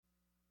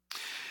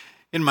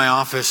In my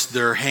office,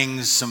 there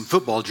hangs some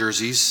football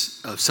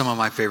jerseys of some of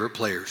my favorite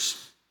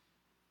players.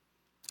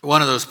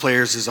 One of those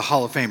players is a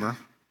Hall of Famer.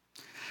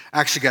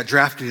 Actually got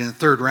drafted in the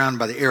third round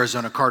by the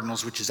Arizona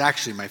Cardinals, which is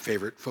actually my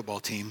favorite football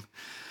team.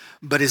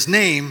 But his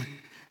name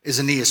is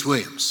Aeneas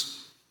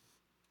Williams.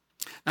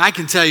 Now, I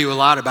can tell you a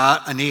lot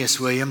about Aeneas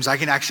Williams. I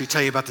can actually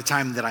tell you about the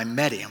time that I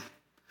met him.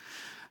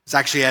 I was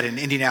actually at an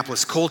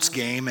Indianapolis Colts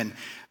game, and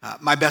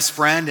my best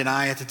friend and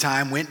I at the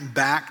time went and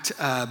backed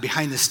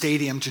behind the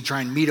stadium to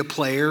try and meet a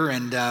player,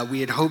 and we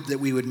had hoped that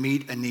we would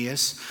meet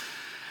Aeneas.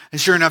 And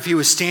sure enough, he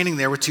was standing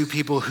there with two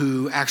people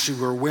who actually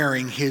were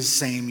wearing his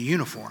same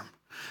uniform,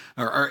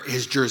 or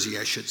his jersey,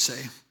 I should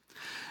say.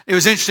 It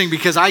was interesting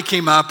because I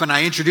came up and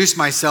I introduced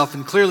myself,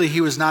 and clearly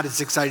he was not as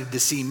excited to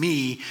see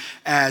me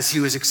as he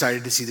was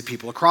excited to see the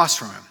people across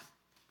from him.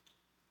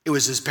 It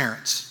was his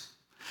parents.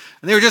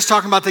 And they were just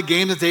talking about the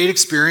game that they'd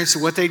experienced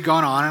and what they'd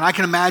gone on. And I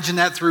can imagine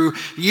that through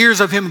years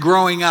of him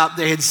growing up,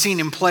 they had seen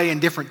him play in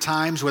different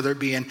times, whether it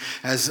be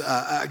as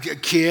a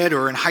kid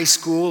or in high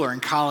school or in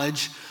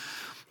college.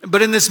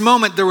 But in this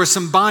moment, there was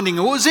some bonding.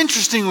 And what was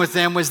interesting with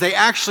them was they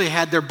actually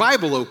had their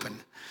Bible open.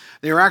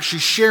 They were actually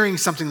sharing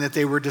something that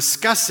they were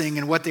discussing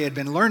and what they had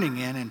been learning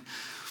in. And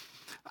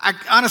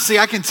honestly,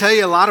 I can tell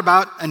you a lot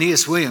about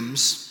Aeneas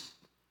Williams,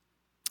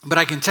 but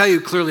I can tell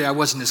you clearly I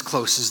wasn't as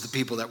close as the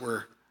people that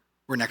were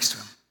next to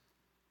him.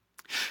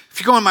 If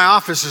you go in my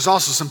office, there's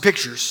also some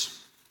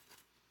pictures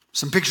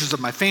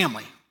of my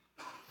family.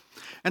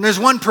 And there's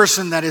one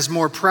person that is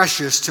more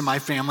precious to my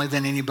family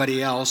than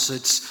anybody else.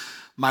 It's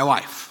my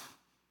wife.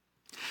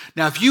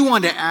 Now, if you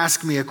want to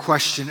ask me a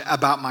question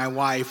about my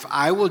wife,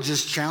 I will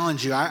just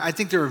challenge you. I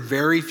think there are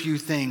very few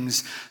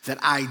things that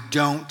I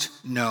don't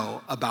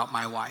know about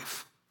my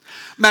wife.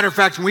 Matter of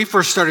fact, when we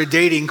first started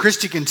dating,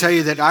 Christy can tell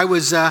you that I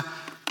was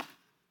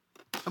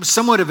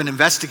somewhat of an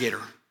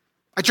investigator.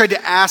 I tried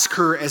to ask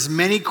her as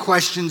many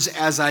questions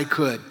as I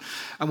could.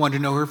 I wanted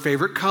to know her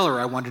favorite color.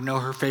 I wanted to know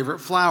her favorite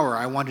flower.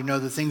 I wanted to know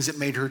the things that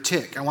made her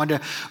tick. I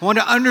wanted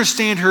to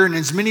understand her in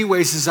as many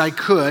ways as I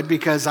could,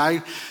 because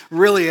I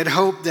really had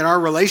hoped that our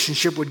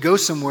relationship would go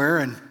somewhere,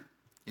 and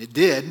it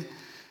did.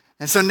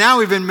 And so now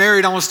we've been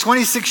married almost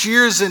 26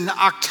 years in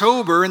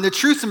October, and the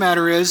truth of the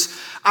matter is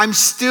I'm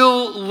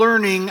still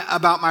learning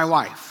about my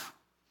wife.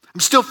 I'm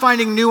still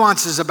finding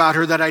nuances about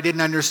her that I didn't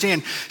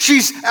understand.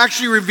 She's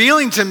actually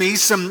revealing to me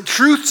some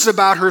truths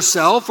about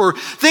herself, or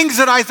things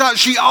that I thought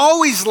she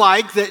always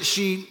liked that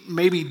she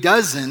maybe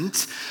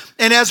doesn't.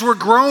 And as we're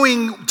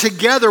growing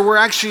together, we're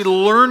actually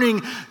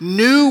learning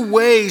new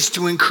ways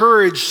to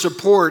encourage,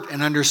 support,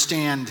 and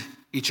understand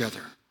each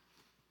other.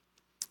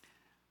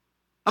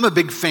 I'm a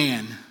big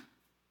fan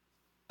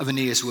of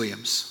Aeneas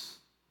Williams.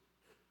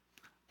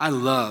 I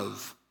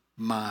love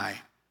my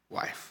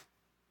wife.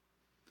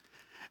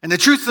 And the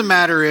truth of the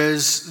matter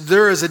is,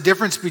 there is a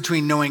difference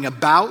between knowing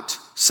about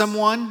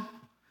someone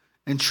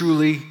and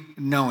truly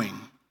knowing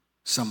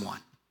someone.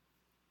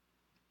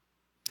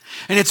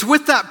 And it's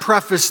with that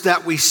preface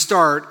that we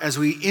start as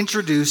we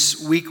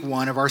introduce week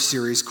 1 of our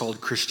series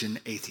called Christian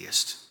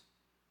Atheist.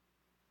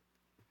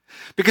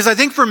 Because I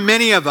think for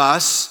many of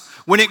us,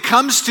 when it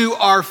comes to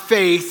our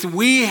faith,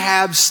 we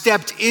have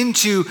stepped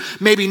into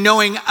maybe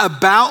knowing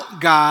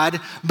about God,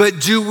 but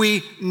do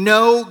we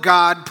know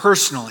God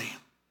personally?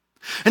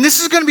 And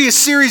this is going to be a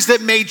series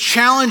that may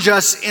challenge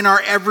us in our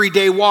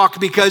everyday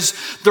walk, because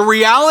the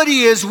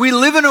reality is we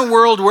live in a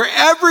world where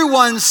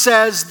everyone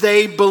says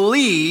they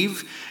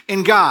believe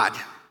in God.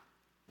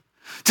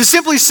 To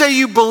simply say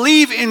you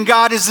believe in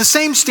God is the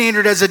same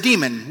standard as a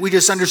demon. We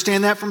just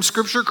understand that from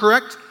Scripture,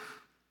 correct?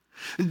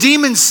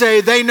 Demons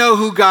say they know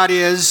who God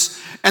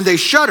is and they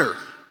shudder,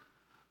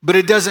 but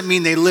it doesn't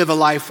mean they live a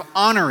life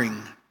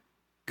honoring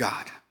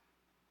God.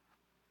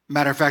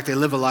 Matter of fact, they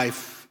live a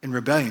life in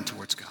rebellion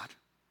towards God.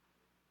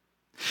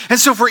 And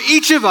so for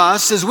each of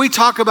us, as we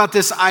talk about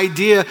this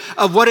idea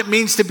of what it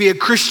means to be a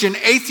Christian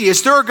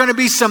atheist, there are going to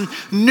be some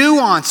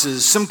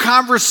nuances, some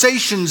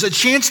conversations, a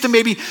chance to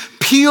maybe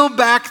peel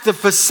back the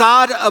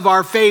facade of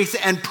our faith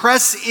and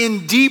press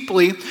in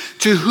deeply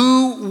to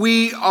who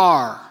we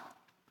are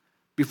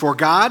before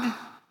God,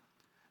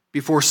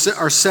 before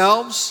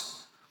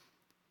ourselves,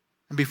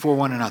 and before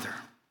one another.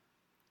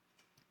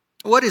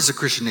 What is a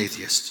Christian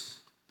atheist?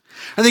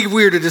 I think if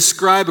we were to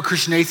describe a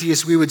Christian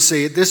atheist, we would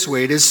say it this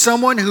way. It is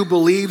someone who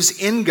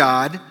believes in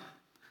God,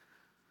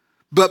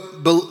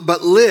 but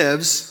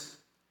lives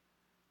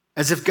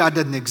as if God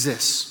doesn't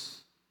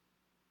exist.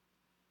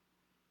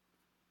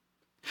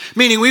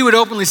 Meaning we would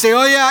openly say,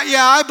 oh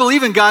yeah, I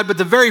believe in God, but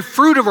the very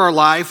fruit of our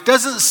life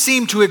doesn't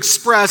seem to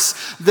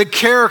express the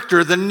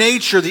character, the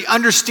nature, the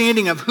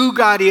understanding of who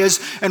God is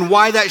and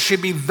why that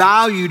should be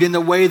valued in the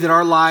way that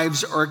our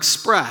lives are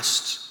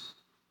expressed.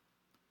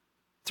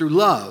 Through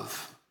love.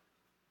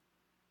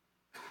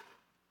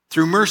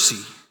 Through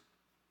mercy,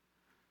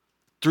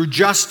 through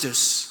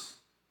justice,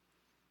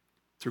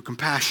 through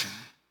compassion.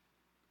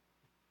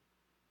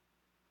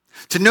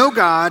 To know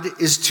God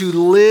is to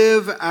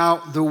live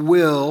out the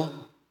will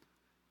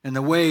and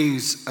the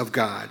ways of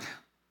God.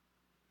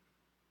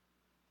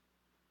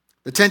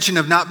 The tension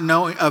of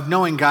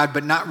knowing God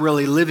but not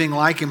really living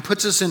like Him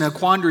puts us in a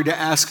quandary to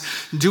ask,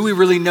 do we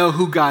really know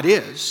who God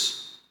is?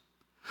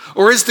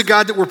 Or is the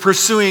God that we're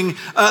pursuing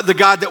the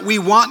God that we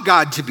want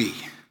God to be?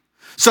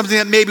 Something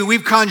that maybe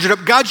we've conjured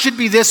up. God should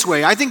be this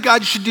way. I think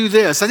God should do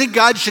this. I think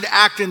God should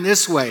act in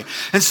this way.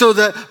 And so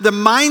the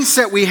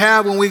mindset we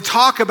have when we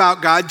talk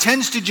about God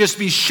tends to just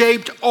be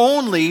shaped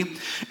only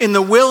in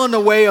the will and the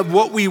way of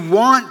what we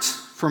want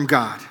from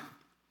God.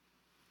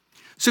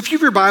 So if you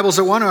have your Bibles,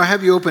 I want to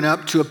have you open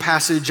up to a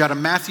passage out of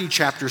Matthew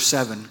chapter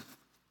 7.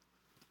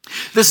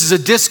 This is a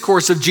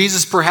discourse of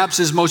Jesus, perhaps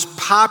his most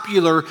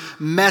popular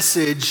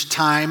message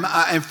time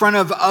in front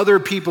of other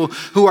people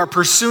who are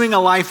pursuing a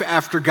life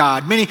after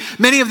God.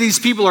 Many of these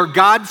people are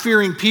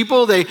God-fearing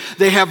people. They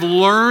have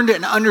learned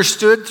and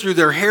understood through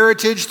their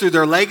heritage, through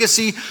their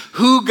legacy,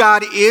 who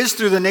God is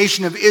through the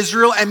nation of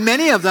Israel. And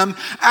many of them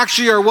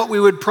actually are what we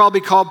would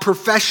probably call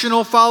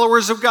professional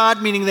followers of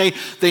God, meaning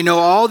they know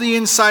all the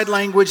inside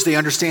language, they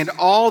understand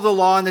all the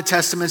law and the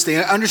testaments,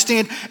 they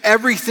understand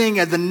everything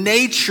of the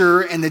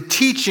nature and the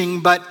teaching,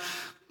 but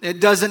it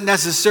doesn't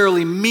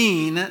necessarily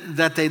mean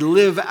that they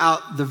live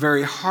out the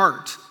very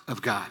heart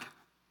of God.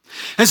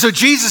 And so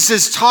Jesus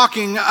is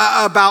talking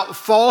about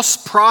false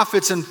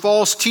prophets and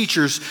false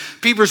teachers,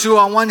 people who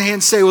on one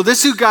hand say, well,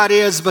 this is who God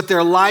is, but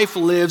their life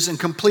lives in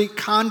complete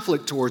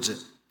conflict towards it.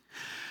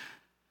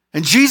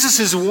 And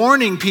Jesus is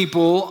warning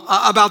people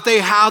about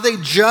how they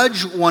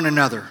judge one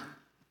another.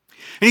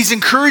 And he's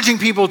encouraging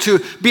people to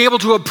be able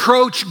to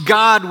approach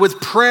God with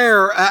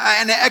prayer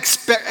and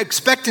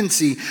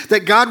expectancy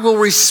that God will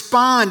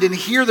respond and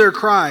hear their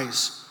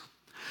cries.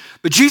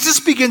 But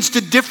Jesus begins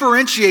to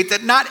differentiate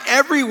that not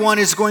everyone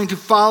is going to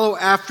follow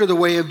after the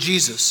way of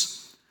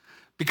Jesus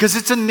because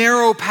it's a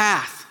narrow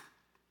path.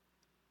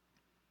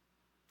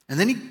 And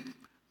then he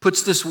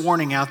puts this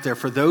warning out there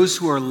for those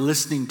who are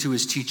listening to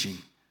his teaching.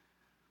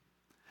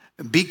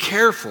 Be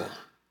careful.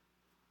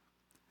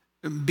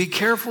 Be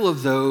careful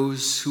of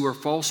those who are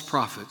false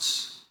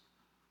prophets,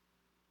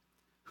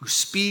 who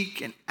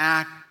speak and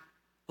act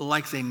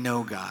like they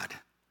know God,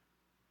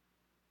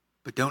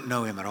 but don't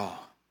know him at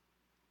all.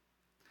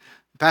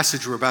 The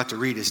passage we're about to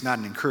read is not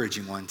an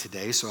encouraging one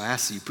today, so I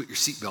ask that you put your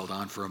seatbelt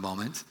on for a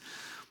moment,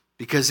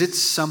 because it's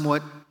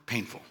somewhat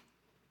painful.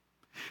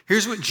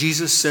 Here's what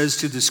Jesus says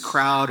to this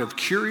crowd of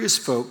curious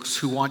folks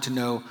who want to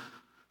know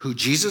who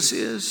Jesus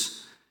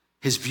is,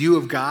 his view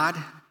of God,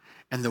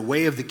 and the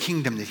way of the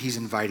kingdom that he's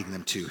inviting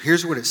them to.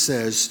 Here's what it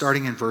says,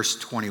 starting in verse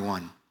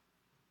 21.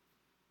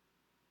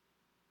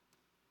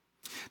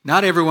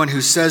 Not everyone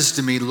who says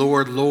to me,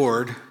 Lord,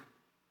 Lord,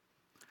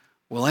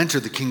 will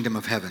enter the kingdom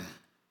of heaven,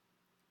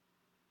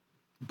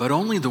 but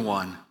only the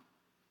one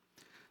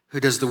who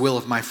does the will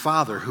of my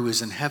Father who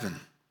is in heaven.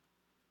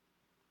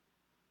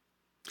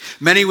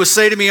 Many will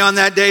say to me on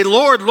that day,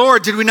 Lord,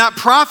 Lord, did we not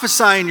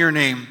prophesy in your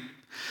name?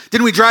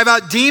 Didn't we drive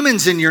out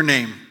demons in your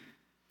name?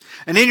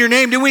 And in your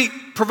name, did we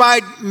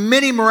provide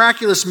many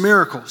miraculous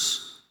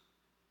miracles?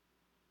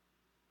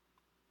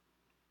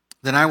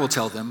 Then I will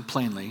tell them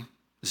plainly,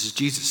 this is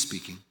Jesus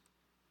speaking,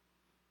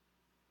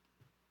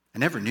 I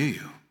never knew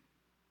you.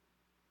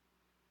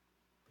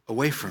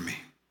 Away from me,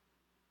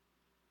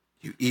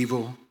 you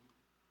evil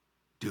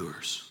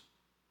doers.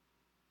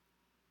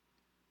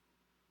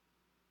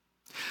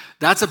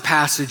 That's a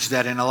passage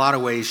that in a lot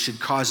of ways should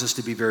cause us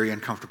to be very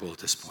uncomfortable at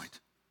this point.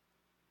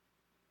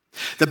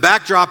 The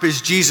backdrop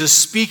is Jesus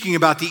speaking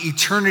about the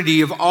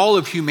eternity of all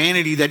of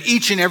humanity, that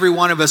each and every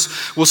one of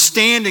us will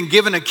stand and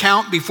give an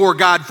account before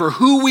God for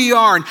who we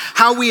are and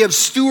how we have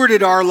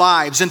stewarded our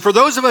lives. And for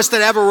those of us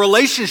that have a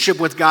relationship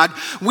with God,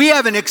 we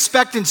have an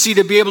expectancy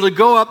to be able to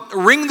go up,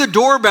 ring the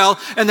doorbell,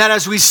 and that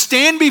as we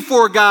stand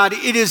before God,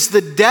 it is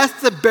the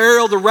death, the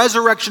burial, the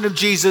resurrection of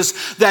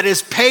Jesus that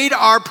has paid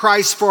our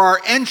price for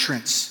our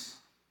entrance.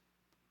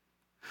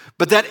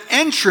 But that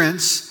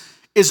entrance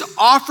is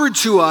offered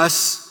to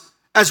us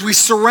as we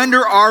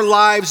surrender our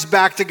lives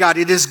back to God.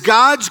 It is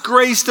God's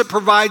grace that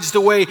provides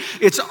the way.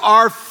 It's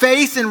our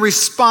faith and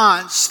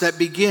response that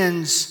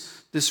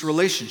begins this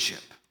relationship.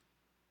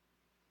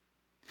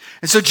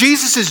 And so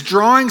Jesus is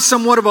drawing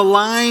somewhat of a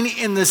line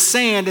in the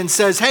sand and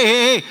says,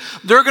 hey,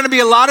 there are going to be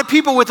a lot of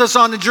people with us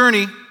on the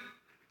journey.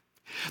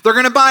 They're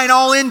going to buy an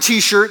all-in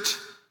t-shirt.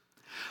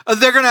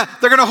 They're going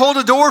to hold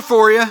a door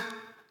for you.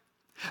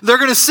 They're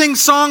going to sing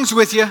songs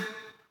with you.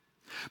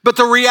 But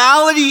the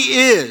reality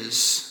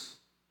is,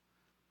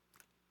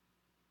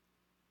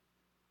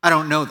 I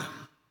don't know them.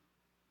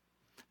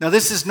 Now,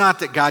 this is not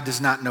that God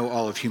does not know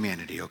all of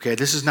humanity, okay?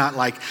 This is not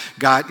like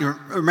God,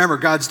 remember,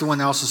 God's the one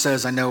that also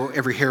says, I know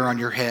every hair on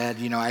your head.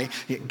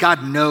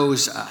 God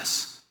knows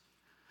us.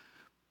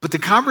 But the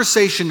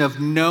conversation of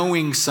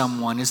knowing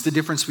someone is the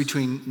difference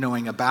between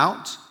knowing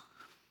about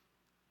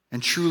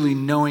and truly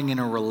knowing in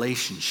a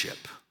relationship.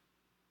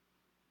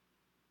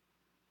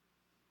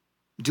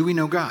 Do we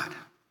know God?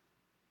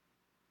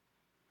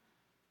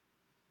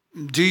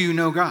 Do you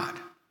know God?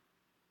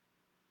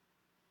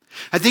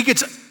 I think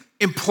it's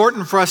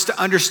important for us to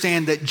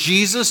understand that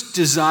Jesus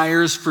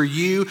desires for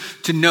you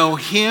to know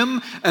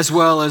him as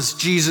well as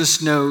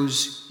Jesus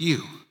knows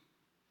you.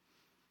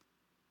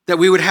 That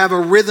we would have a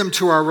rhythm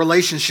to our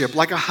relationship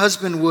like a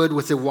husband would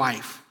with a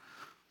wife.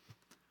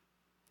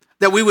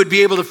 That we would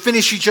be able to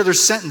finish each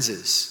other's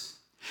sentences,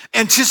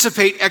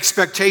 anticipate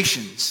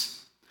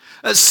expectations,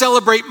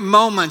 celebrate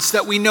moments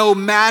that we know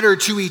matter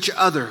to each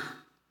other.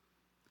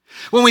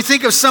 When we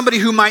think of somebody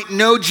who might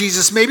know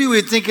Jesus, maybe we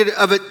would think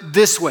of it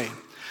this way.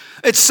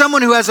 It's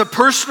someone who has a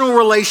personal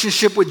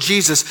relationship with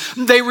Jesus.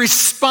 They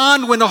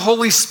respond when the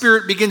Holy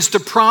Spirit begins to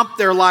prompt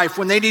their life,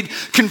 when they need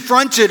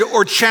confronted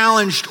or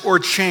challenged or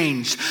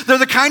changed. They're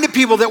the kind of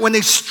people that when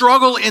they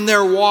struggle in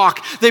their walk,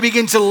 they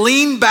begin to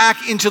lean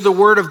back into the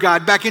Word of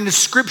God, back into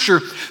Scripture,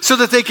 so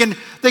that they can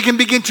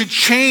begin to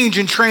change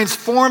and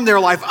transform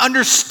their life,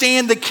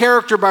 understand the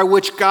character by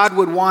which God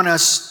would want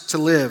us to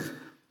live.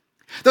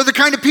 They're the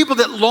kind of people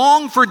that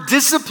long for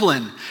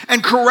discipline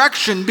and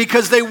correction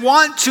because they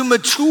want to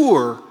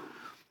mature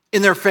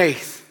in their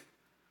faith.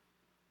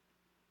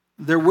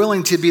 They're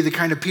willing to be the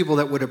kind of people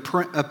that would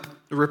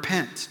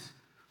repent,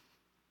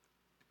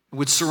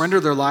 would surrender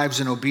their lives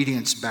in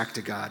obedience back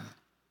to God.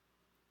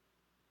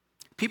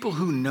 People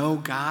who know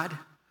God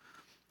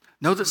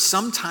know that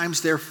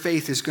sometimes their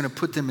faith is going to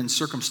put them in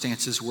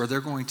circumstances where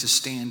they're going to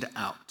stand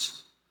out.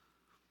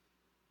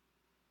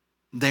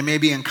 They may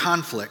be in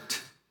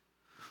conflict,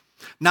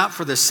 not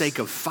for the sake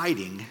of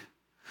fighting,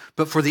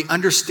 but for the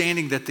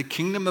understanding that the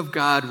kingdom of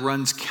God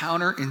runs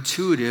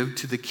counterintuitive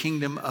to the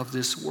kingdom of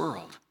this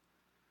world.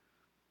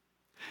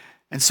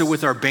 And so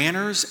with our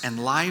banners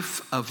and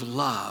life of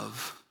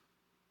love,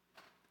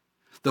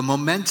 the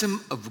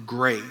momentum of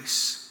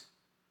grace,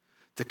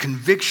 the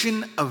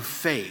conviction of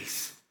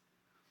faith,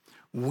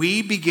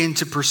 we begin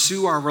to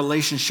pursue our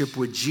relationship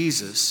with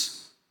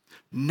Jesus,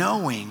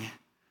 knowing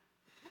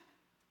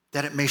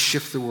that it may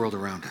shift the world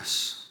around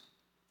us.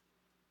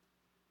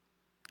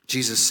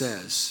 Jesus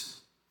says,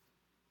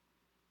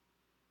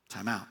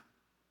 time out.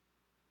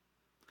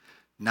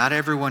 Not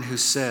everyone who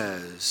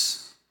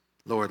says,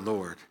 Lord,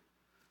 Lord,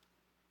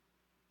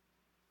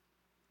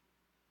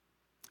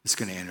 is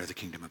going to enter the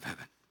kingdom of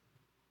heaven.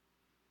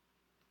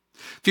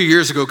 A few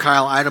years ago,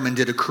 Kyle Idleman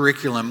did a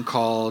curriculum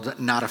called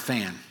Not a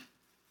Fan.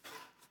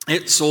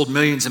 It sold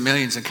millions and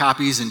millions of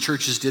copies, and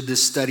churches did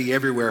this study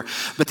everywhere.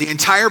 But the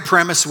entire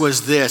premise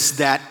was this,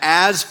 that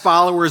as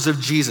followers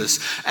of Jesus,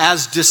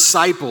 as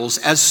disciples,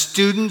 as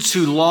students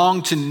who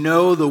long to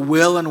know the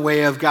will and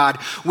way of God,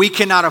 we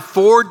cannot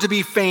afford to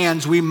be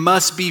fans, we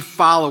must be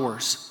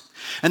followers.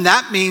 And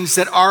that means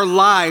that our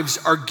lives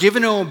are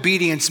given in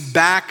obedience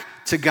back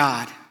to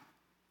God.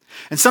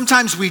 And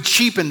sometimes we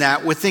cheapen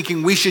that with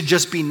thinking we should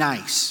just be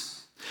nice.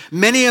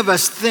 Many of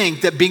us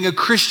think that being a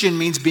Christian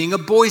means being a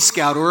Boy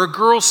Scout or a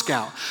Girl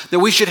Scout, that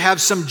we should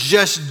have some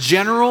just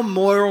general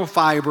moral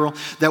fiber,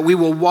 that we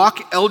will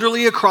walk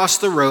elderly across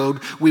the road,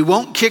 we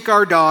won't kick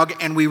our dog,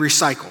 and we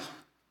recycle.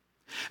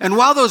 And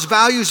while those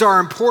values are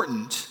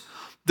important,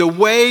 the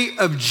way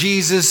of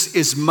Jesus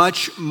is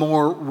much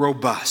more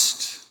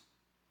robust.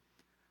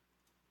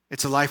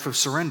 It's a life of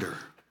surrender.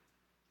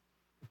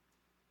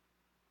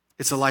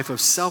 It's a life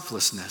of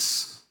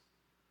selflessness.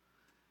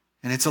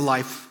 And it's a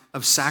life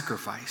of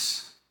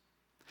sacrifice.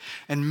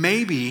 And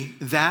maybe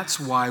that's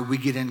why we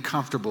get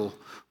uncomfortable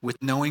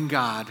with knowing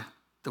God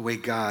the way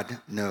God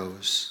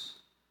knows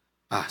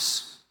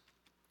us.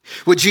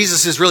 What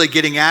Jesus is really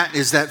getting at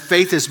is that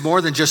faith is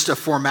more than just a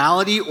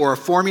formality or a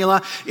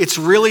formula. It's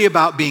really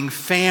about being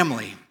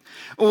family.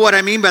 What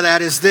I mean by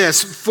that is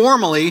this.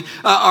 Formally,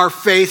 our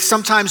faith,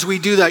 sometimes we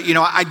do that.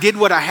 I did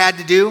what I had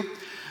to do.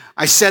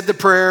 I said the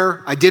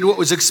prayer. I did what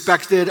was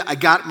expected. I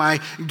got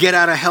my get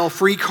out of hell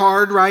free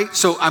card, right?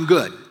 So I'm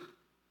good.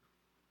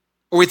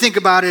 Or we think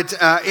about it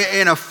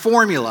in a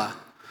formula,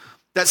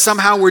 that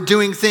somehow we're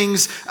doing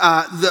things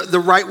the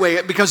right way.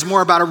 It becomes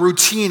more about a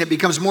routine. It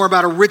becomes more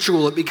about a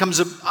ritual. It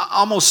becomes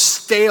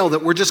almost stale,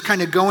 that we're just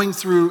kind of going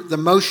through the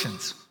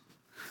motions.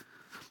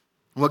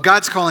 What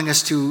God's calling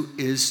us to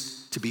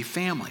is to be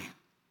family.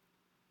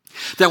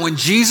 That when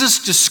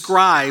Jesus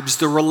describes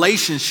the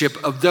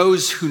relationship of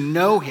those who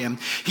know him,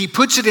 he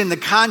puts it in the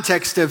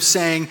context of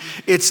saying,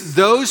 it's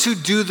those who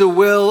do the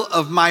will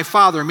of my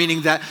Father,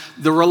 meaning that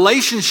the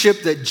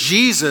relationship that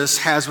Jesus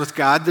has with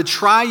God, the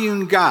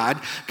triune God,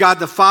 God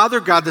the Father,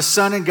 God the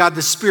Son, and God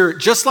the Spirit,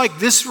 just like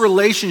this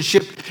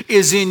relationship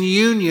is in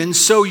union,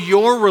 so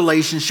your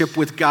relationship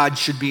with God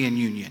should be in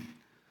union.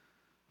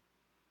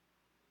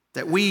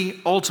 That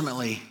we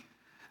ultimately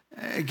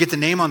get the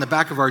name on the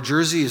back of our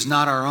jersey is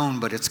not our own,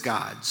 but it's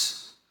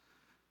God's.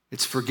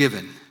 It's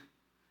forgiven.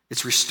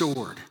 It's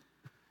restored.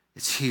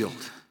 It's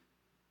healed.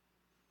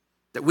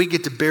 That we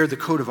get to bear the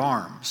coat of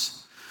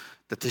arms.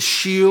 That the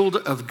shield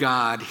of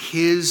God,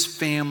 his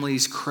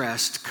family's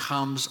crest,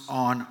 comes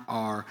on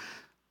our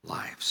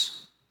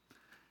lives.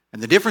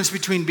 And the difference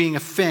between being a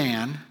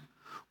fan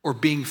or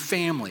being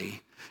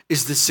family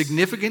is the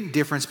significant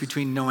difference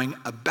between knowing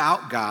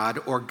about God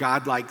or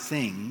God-like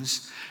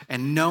things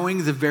and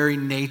knowing the very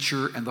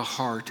nature and the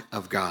heart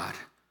of God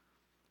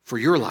for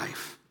your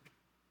life,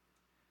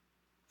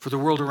 for the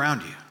world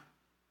around you,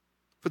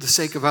 for the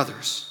sake of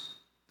others.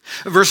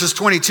 Verses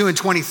 22 and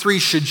 23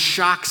 should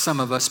shock some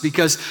of us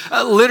because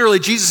literally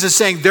Jesus is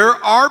saying there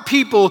are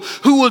people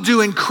who will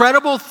do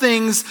incredible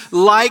things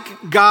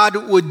like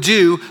God would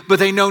do, but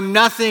they know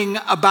nothing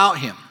about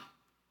him.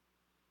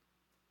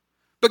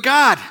 But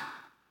God,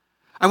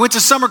 I went to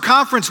summer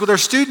conference with our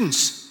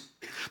students.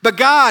 But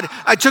God,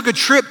 I took a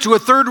trip to a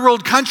third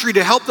world country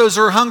to help those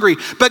who are hungry.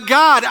 But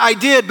God, I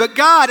did. But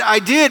God, I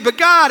did. But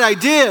God, I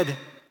did.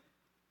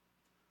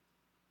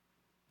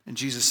 And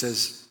Jesus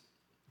says,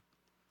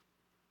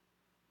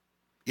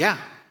 yeah,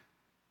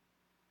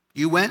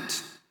 you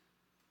went,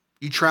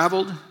 you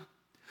traveled,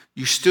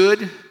 you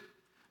stood,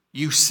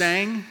 you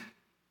sang,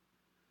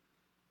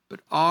 but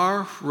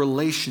our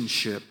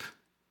relationship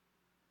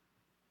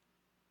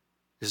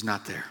is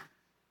not there.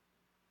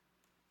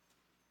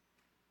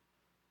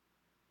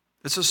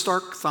 That's a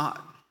stark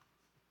thought.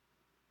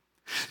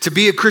 To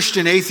be a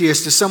Christian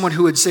atheist is someone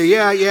who would say,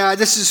 yeah,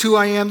 this is who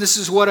I am, this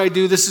is what I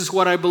do, this is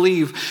what I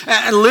believe.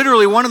 And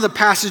literally one of the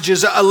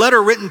passages, a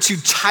letter written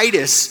to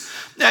Titus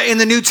in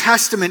the New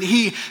Testament,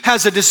 he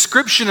has a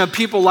description of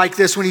people like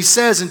this when he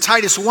says in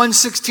Titus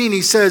 1:16,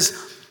 he says,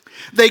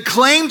 they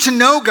claim to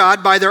know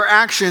God by their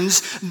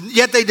actions,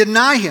 yet they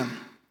deny him.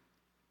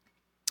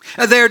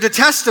 They are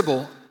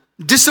detestable,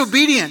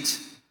 disobedient,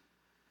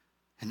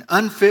 and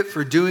unfit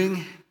for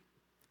doing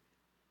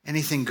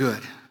anything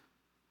good.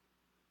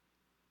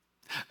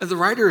 The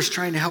writer is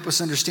trying to help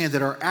us understand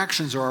that our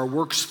actions are our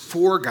works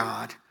for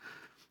God,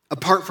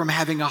 apart from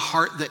having a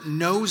heart that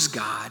knows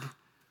God,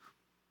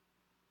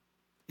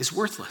 is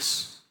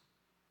worthless.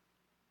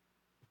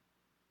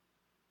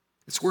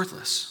 It's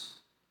worthless.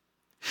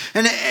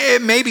 And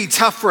it may be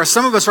tough for us.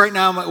 Some of us right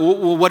now,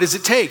 well, what does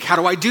it take? How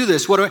do I do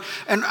this?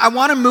 And I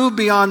want to move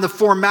beyond the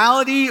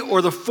formality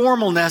or the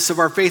formalness of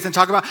our faith and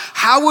talk about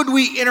how would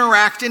we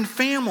interact in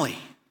family?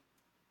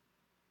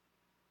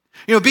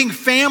 You know, being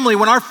family,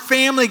 when our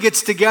family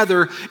gets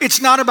together,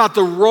 it's not about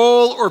the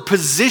role or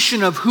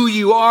position of who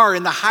you are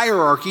in the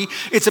hierarchy.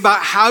 It's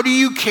about how do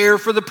you care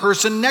for the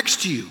person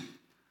next to you?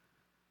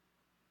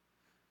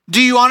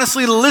 Do you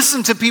honestly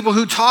listen to people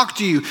who talk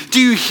to you? Do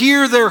you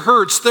hear their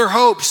hurts, their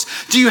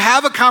hopes? Do you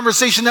have a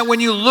conversation that when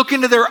you look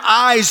into their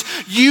eyes,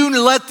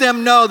 you let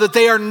them know that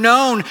they are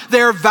known,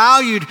 they are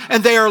valued,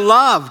 and they are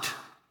loved?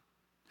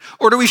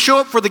 Or do we show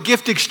up for the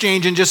gift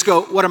exchange and just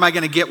go, what am I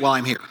going to get while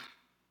I'm here?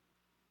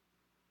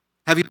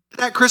 Have you done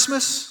that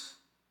Christmas?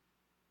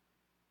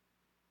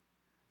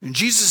 And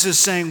Jesus is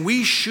saying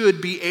we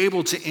should be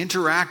able to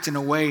interact in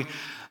a way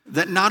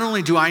that not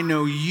only do I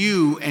know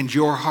you and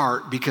your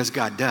heart because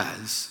God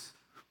does,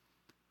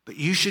 but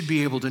you should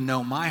be able to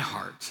know my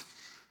heart,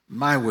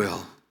 my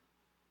will,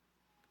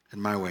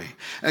 and my way.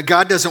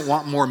 God doesn't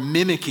want more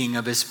mimicking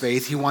of his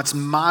faith. He wants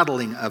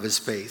modeling of his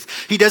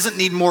faith. He doesn't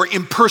need more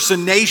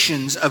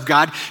impersonations of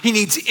God. He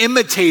needs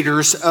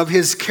imitators of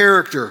his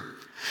character.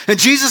 And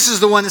Jesus is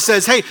the one that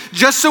says, hey,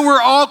 just so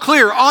we're all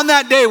clear, on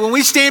that day when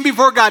we stand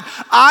before God,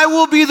 I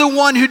will be the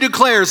one who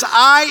declares,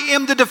 I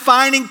am the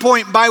defining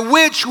point by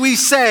which we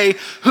say,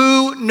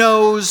 who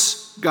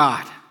knows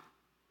God?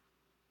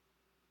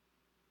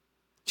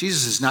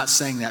 Jesus is not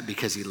saying that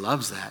because he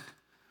loves that.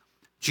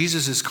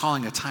 Jesus is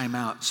calling a time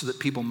out so that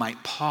people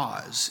might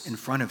pause in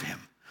front of him.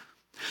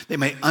 They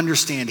may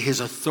understand his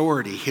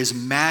authority, his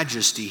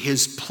majesty,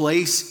 his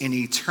place in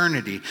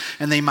eternity,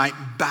 and they might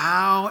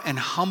bow and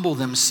humble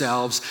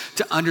themselves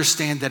to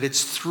understand that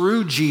it's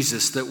through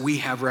Jesus that we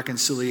have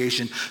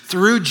reconciliation.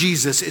 Through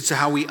Jesus, it's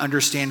how we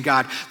understand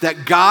God,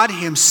 that God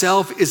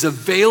himself is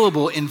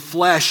available in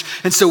flesh.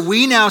 And so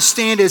we now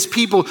stand as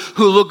people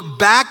who look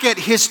back at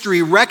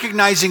history,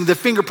 recognizing the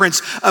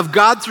fingerprints of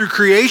God through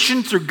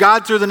creation, through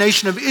God through the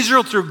nation of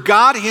Israel, through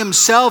God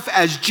himself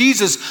as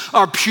Jesus,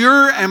 our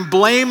pure and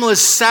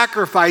blameless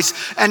sacrifice.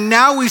 And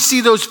now we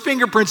see those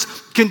fingerprints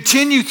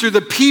continue through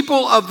the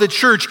people of the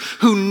church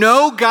who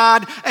know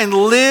God and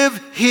live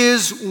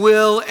his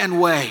will and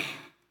way.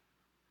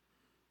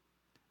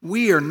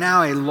 We are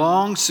now a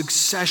long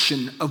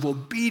succession of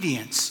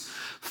obedience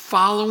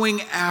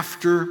following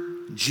after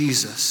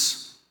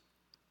Jesus.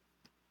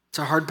 It's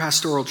a hard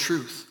pastoral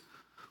truth,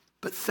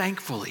 but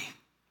thankfully,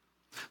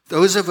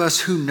 those of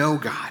us who know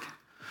God,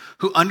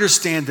 who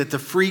understand that the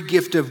free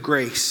gift of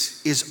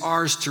grace is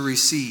ours to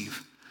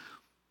receive,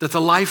 that the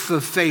life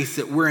of faith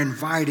that we're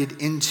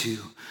invited into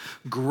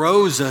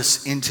grows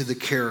us into the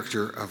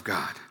character of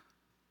God.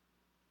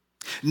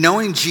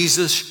 Knowing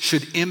Jesus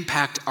should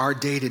impact our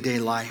day-to-day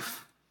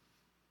life.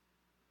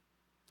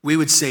 We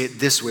would say it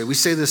this way. We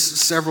say this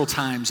several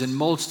times in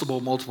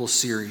multiple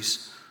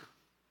series.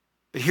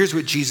 But here's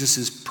what Jesus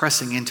is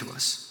pressing into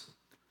us.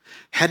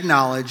 Head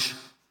knowledge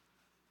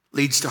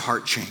leads to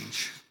heart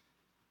change.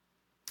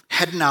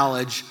 Head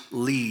knowledge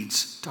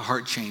leads to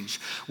heart change.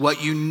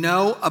 What you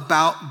know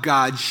about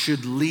God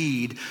should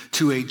lead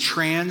to a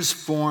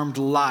transformed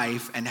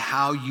life and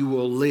how you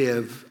will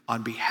live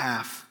on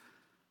behalf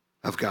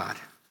of God.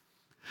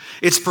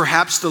 It's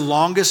perhaps the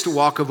longest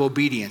walk of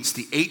obedience,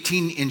 the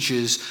 18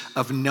 inches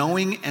of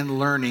knowing and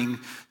learning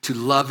to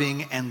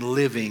loving and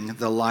living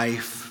the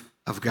life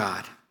of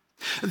God.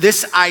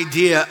 This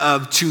idea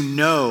of to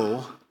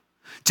know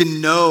To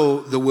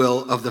know the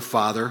will of the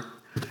Father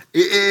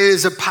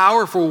is a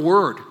powerful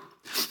word,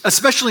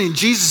 especially in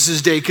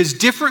Jesus' day, because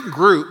different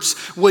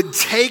groups would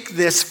take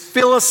this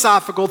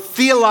philosophical,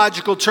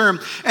 theological term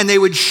and they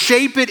would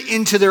shape it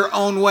into their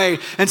own way.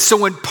 And so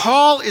when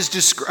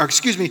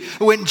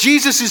when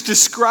Jesus is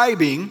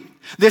describing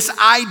this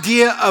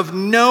idea of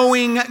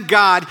knowing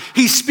God,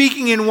 he's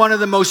speaking in one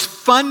of the most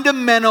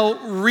fundamental,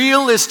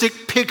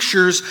 realistic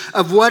pictures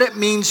of what it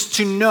means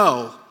to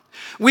know.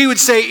 We would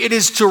say it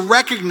is to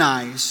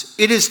recognize,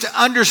 it is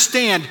to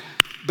understand,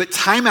 but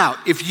time out.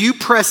 If you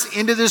press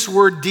into this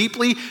word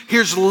deeply,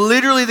 here's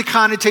literally the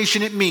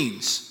connotation it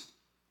means.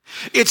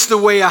 It's the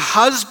way a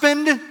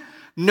husband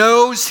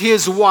knows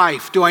his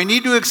wife. Do I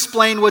need to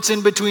explain what's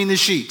in between the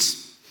sheets?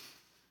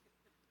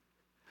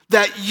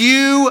 That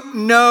you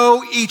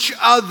know each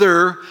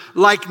other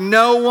like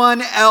no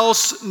one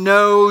else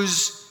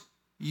knows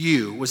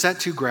you. Was that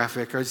too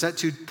graphic or is that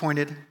too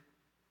pointed?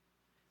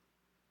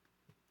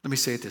 Let me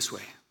say it this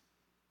way.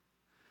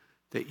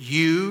 That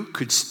you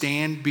could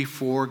stand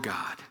before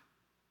God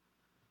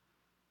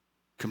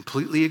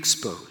completely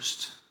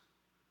exposed,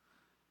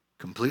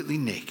 completely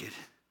naked,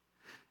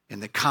 in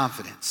the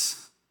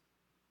confidence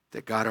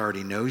that God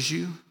already knows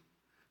you,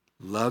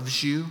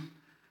 loves you,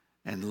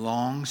 and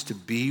longs to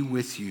be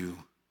with you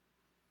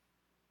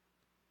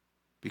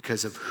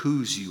because of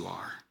whose you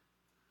are.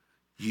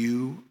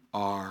 You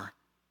are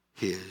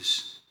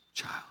his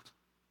child.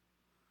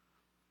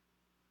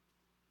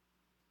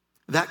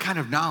 That kind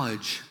of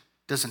knowledge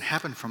doesn't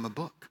happen from a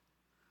book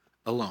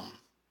alone.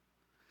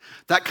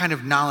 That kind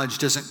of knowledge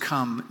doesn't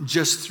come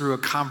just through a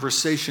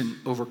conversation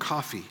over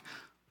coffee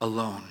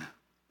alone.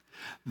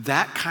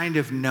 That kind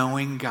of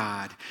knowing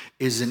God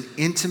is an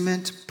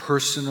intimate,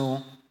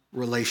 personal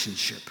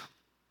relationship.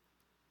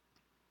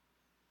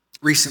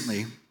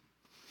 Recently,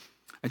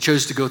 I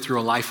chose to go through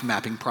a life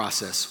mapping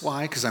process.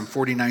 Why? Because I'm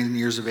 49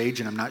 years of age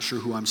and I'm not sure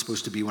who I'm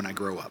supposed to be when I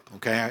grow up,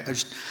 okay? I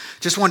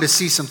just wanted to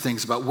see some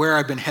things about where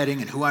I've been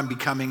heading and who I'm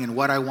becoming and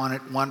what I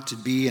want to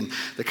be and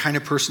the kind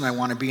of person I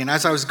want to be. And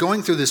as I was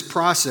going through this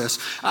process,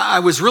 I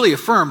was really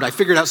affirmed. I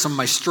figured out some of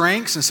my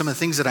strengths and some of the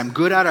things that I'm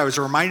good at. I was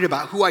reminded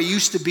about who I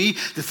used to be,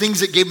 the things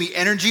that gave me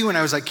energy when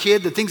I was a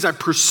kid, the things I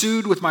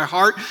pursued with my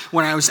heart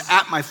when I was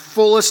at my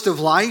fullest of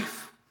life.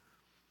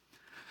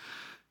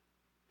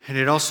 And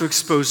it also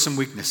exposed some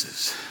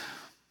weaknesses.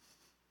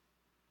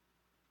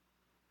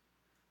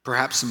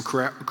 Perhaps some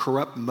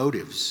corrupt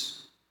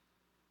motives.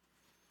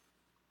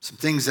 Some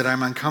things that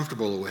I'm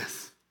uncomfortable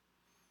with.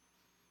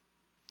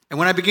 And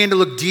when I began to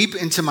look deep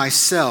into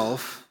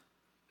myself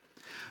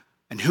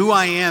and who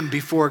I am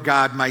before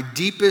God, my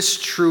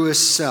deepest,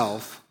 truest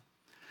self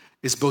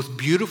is both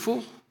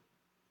beautiful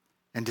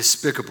and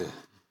despicable.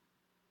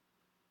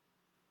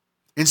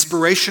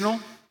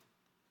 Inspirational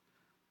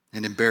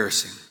and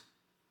embarrassing.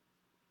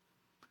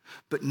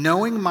 But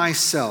knowing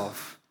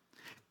myself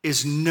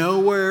is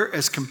nowhere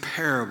as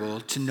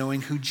comparable to knowing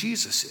who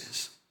Jesus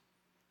is.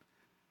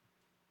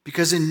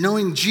 Because in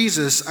knowing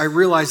Jesus, I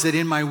realize that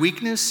in my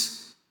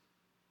weakness,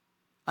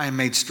 I am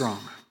made strong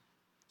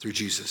through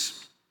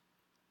Jesus.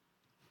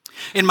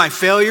 In my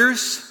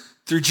failures,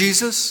 through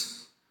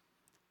Jesus,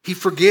 he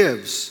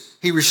forgives,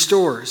 he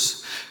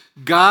restores.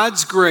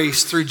 God's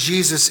grace through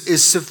Jesus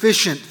is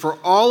sufficient for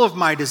all of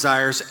my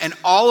desires and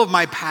all of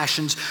my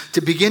passions to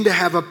begin to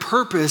have a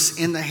purpose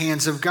in the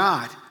hands of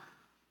God.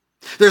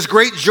 There's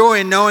great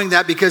joy in knowing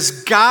that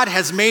because God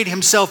has made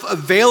himself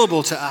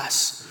available to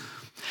us.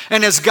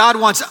 And as God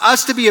wants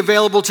us to be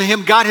available to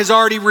him, God has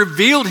already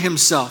revealed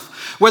himself.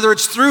 Whether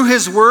it's through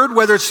his word,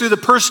 whether it's through the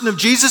person of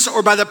Jesus,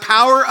 or by the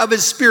power of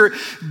his Spirit,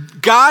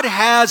 God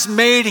has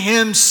made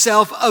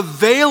himself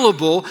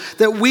available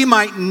that we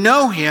might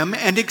know him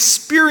and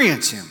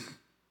experience him.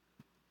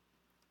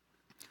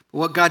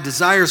 What God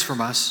desires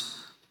from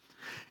us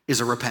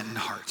is a repentant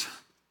heart.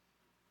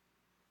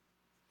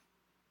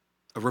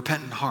 A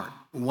repentant heart.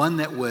 One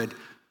that would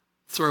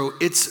throw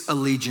its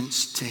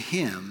allegiance to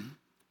him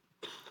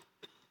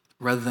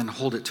rather than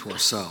hold it to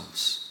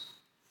ourselves.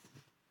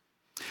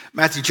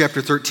 Matthew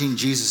chapter 13,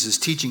 Jesus is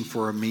teaching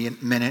for a minute,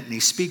 and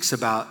he speaks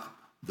about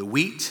the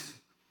wheat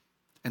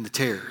and the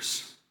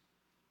tares.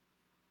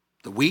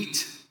 The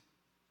wheat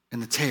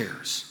and the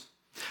tares.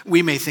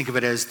 We may think of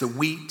it as the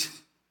wheat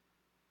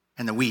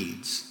and the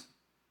weeds.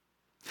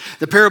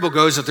 The parable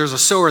goes that there's a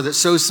sower that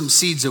sows some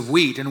seeds of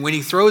wheat, and when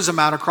he throws them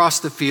out across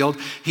the field,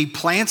 he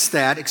plants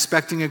that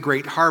expecting a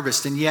great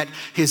harvest, and yet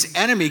his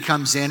enemy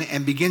comes in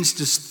and begins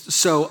to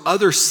sow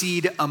other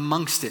seed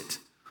amongst it.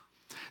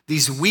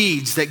 These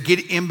weeds that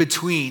get in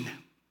between.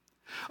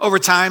 Over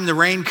time, the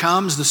rain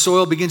comes, the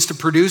soil begins to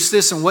produce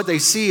this, and what they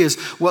see is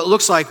what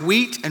looks like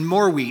wheat and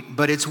more wheat,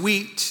 but it's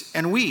wheat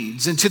and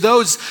weeds. And to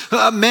those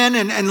men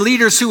and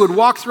leaders who would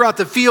walk throughout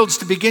the fields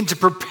to begin to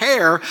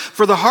prepare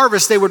for the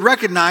harvest, they would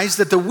recognize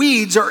that the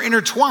weeds are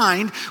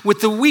intertwined with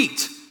the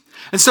wheat.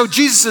 And so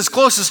Jesus'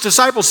 closest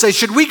disciples say,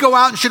 should we go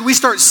out and should we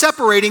start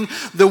separating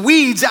the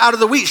weeds out of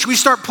the wheat? Should we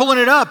start pulling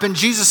it up? And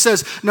Jesus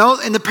says, no,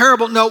 in the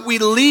parable, no, we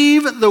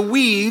leave the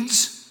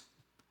weeds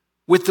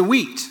with the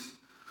wheat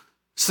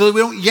so that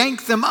we don't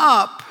yank them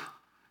up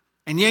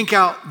and yank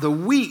out the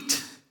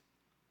wheat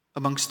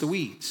amongst the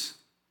weeds.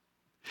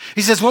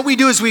 He says what we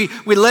do is we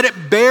let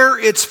it bear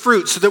its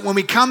fruit so that when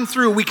we come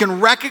through, we can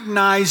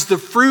recognize the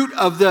fruit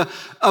of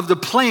the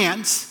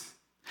plants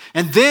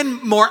and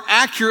then more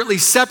accurately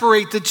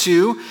separate the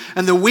two.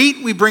 And the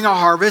wheat we bring a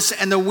harvest,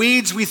 and the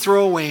weeds we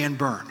throw away and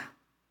burn.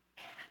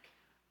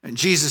 And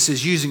Jesus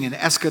is using an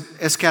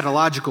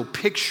eschatological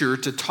picture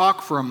to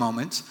talk for a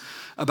moment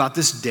about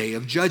this day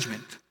of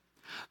judgment.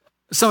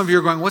 Some of you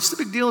are going, what's the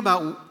big deal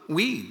about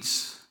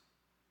weeds?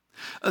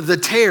 The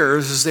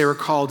tares, as they were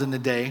called in the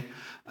day,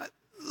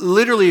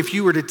 literally if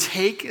you were to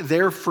take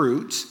their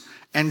fruit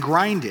and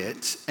grind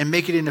it and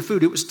make it into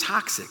food, it was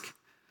toxic.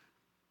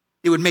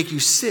 It would make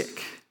you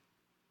sick.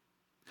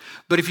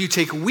 But if you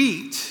take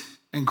wheat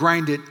and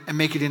grind it and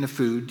make it into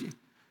food,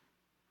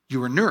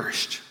 you are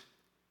nourished.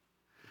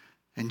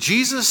 And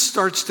Jesus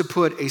starts to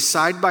put a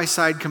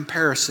side-by-side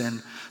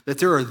comparison that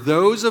there are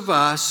those of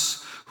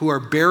us who are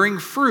bearing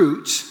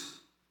fruit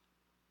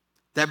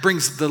that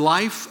brings the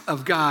life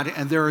of God,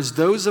 and there is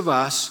those of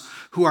us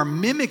who are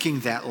mimicking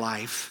that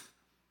life,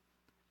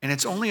 and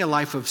it's only a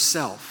life of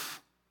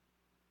self,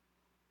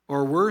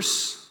 or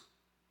worse,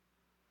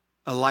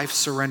 a life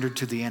surrendered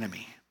to the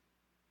enemy.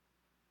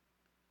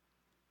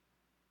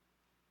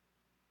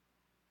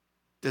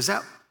 Does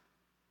that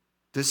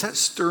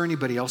stir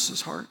anybody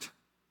else's heart?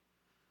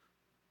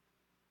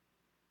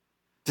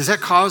 Does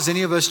that cause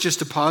any of us just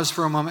to pause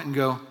for a moment and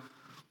go,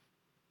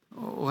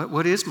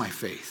 what is my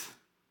faith?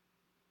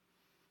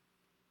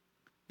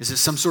 Is it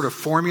some sort of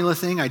formula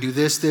thing? I do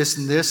this, this,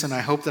 and this, and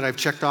I hope that I've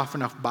checked off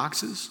enough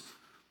boxes?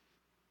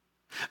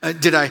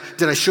 Did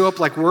I show up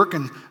like work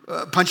and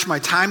punch my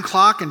time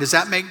clock, and does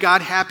that make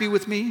God happy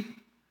with me?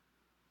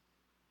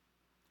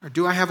 Or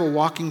do I have a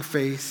walking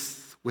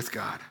faith with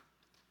God?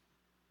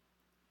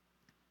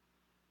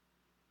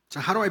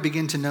 So how do I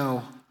begin to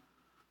know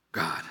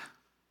God?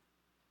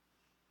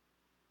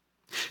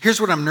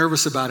 Here's what I'm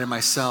nervous about in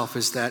myself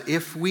is that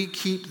if we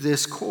keep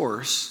this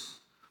course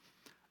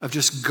of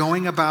just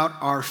going about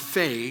our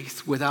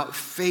faith without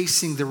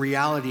facing the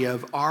reality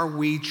of are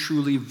we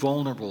truly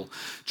vulnerable,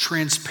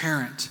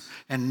 transparent,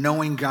 and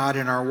knowing God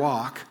in our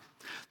walk,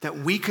 that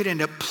we could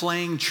end up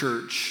playing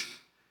church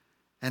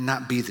and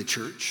not be the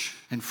church.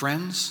 And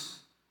friends,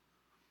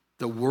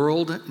 the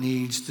world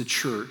needs the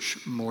church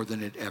more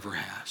than it ever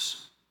has.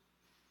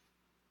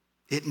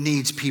 It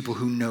needs people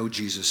who know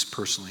Jesus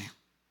personally.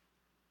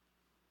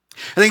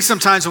 I think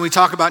sometimes when we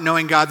talk about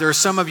knowing God, there are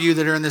some of you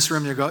that are in this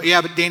room that go,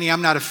 yeah, but Danny,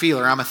 I'm not a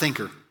feeler, I'm a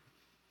thinker.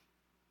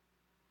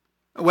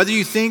 Whether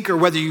you think or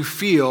whether you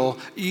feel,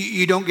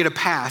 you don't get a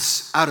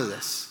pass out of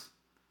this.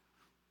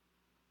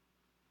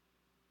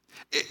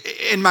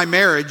 In my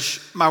marriage,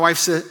 my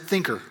wife's a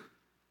thinker.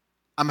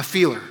 I'm a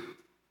feeler.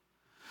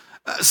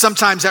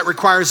 Sometimes that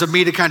requires of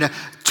me to kind of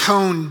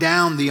tone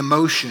down the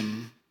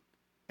emotion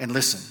and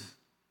listen.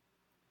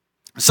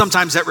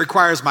 Sometimes that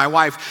requires my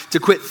wife to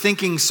quit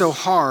thinking so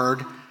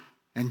hard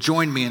and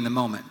join me in the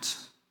moment.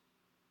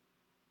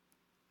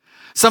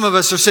 Some of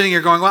us are sitting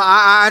here going, well,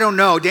 I don't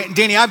know.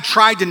 Danny, I've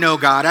tried to know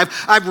God.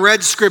 I've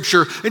read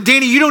scripture.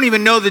 Danny, you don't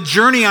even know the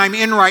journey I'm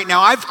in right now.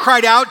 I've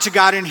cried out to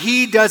God and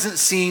he doesn't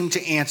seem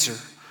to answer.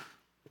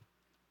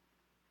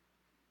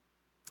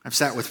 I've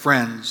sat with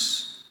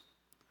friends.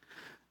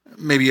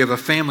 Maybe you have a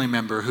family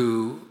member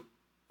who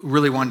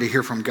really wanted to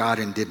hear from God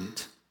and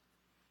didn't.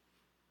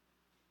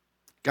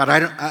 God,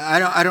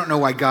 I don't know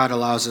why God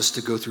allows us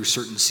to go through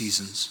certain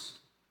seasons.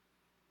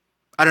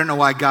 I don't know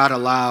why God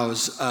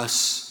allows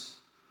us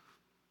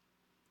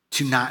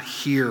to not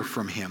hear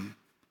from him.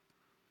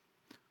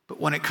 But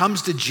when it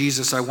comes to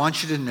Jesus, I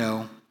want you to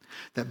know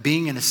that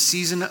being in a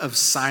season of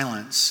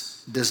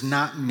silence does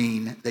not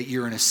mean that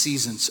you're in a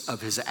season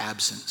of his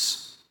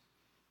absence.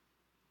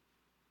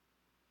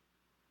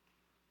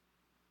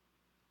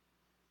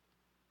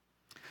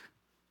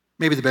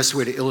 Maybe the best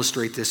way to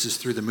illustrate this is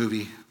through the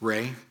movie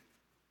Ray.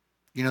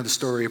 You know the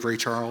story of Ray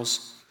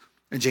Charles?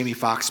 And Jamie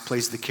Foxx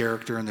plays the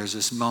character, and there's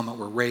this moment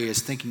where Ray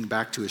is thinking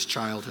back to his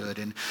childhood,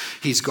 and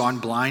he's gone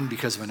blind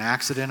because of an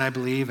accident, I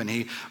believe, and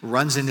he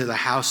runs into the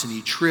house and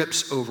he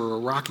trips over a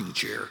rocking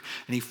chair,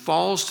 and he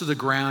falls to the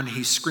ground.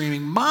 He's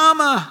screaming,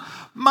 "Mama,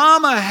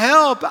 Mama,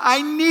 help,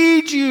 I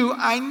need you,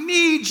 I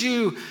need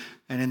you."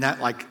 And in that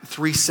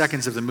 3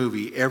 seconds of the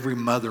movie, every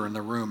mother in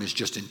the room is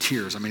just in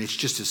tears. I mean, it's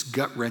just this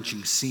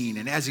gut-wrenching scene.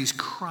 And as he's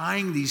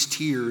crying these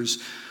tears,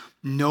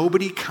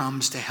 nobody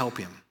comes to help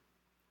him.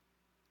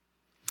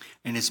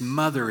 And his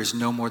mother is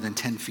no more than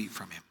 10 feet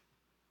from him.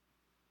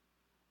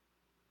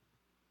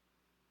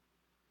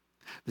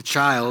 The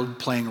child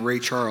playing Ray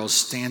Charles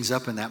stands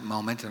up in that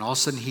moment, and all of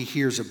a sudden he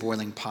hears a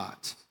boiling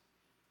pot.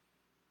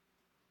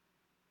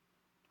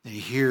 And he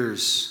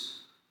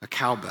hears a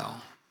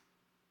cowbell.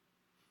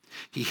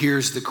 He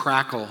hears the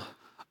crackle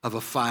of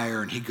a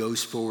fire, and he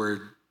goes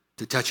forward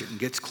to touch it and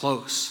gets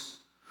close.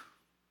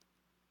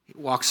 He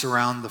walks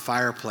around the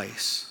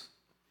fireplace.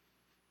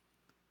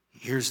 He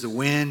hears the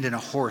wind and a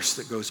horse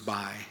that goes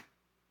by.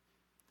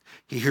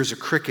 He hears a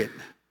cricket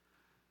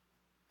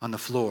on the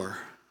floor.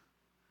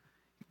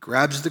 He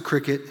grabs the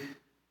cricket,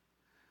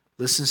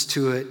 listens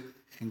to it,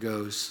 and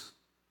goes,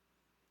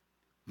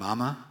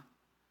 Mama,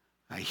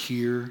 I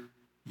hear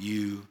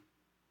you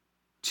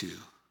too.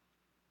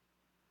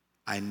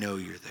 I know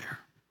you're there.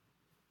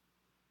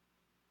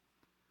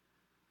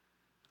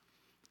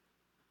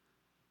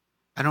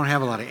 I don't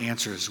have a lot of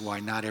answers why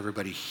not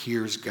everybody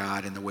hears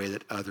God in the way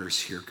that others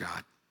hear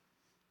God.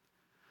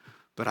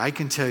 But I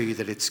can tell you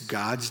that it's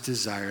God's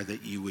desire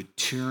that you would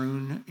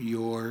tune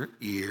your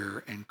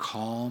ear and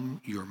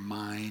calm your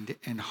mind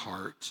and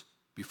heart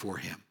before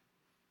him.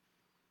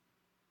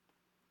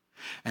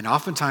 And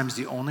oftentimes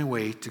the only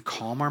way to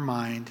calm our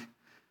mind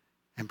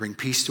and bring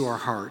peace to our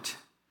heart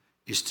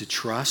is to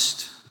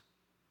trust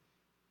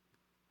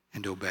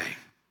and obey.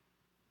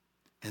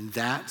 And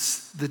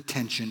that's the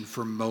tension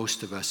for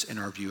most of us in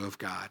our view of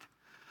God.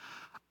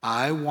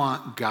 I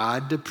want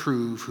God to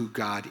prove who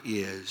God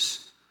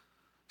is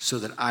so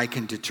that I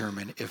can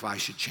determine if I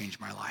should change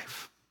my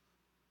life.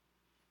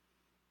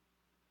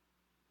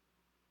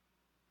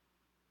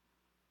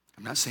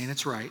 I'm not saying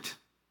it's right.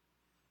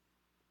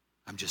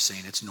 I'm just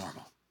saying it's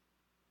normal.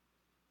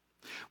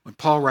 When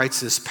Paul writes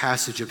this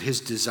passage of his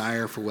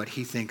desire for what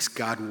he thinks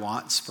God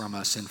wants from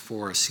us and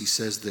for us, he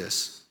says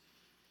this: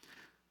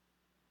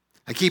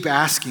 I keep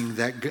asking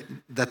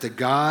that the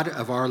God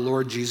of our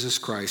Lord Jesus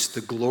Christ,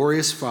 the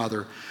glorious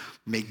Father,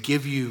 may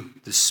give you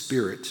the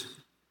Spirit,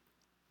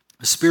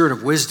 a spirit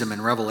of wisdom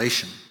and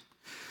revelation,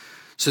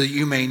 so that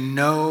you may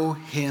know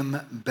him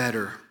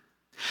better.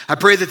 I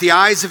pray that the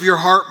eyes of your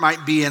heart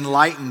might be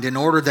enlightened in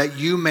order that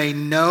you may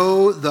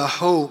know the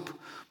hope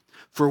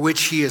for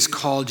which he has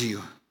called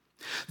you,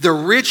 the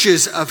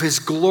riches of his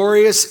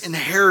glorious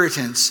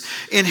inheritance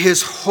in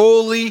his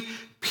holy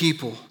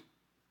people,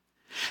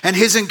 and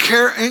his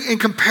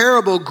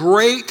incomparable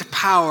great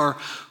power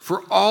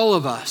for all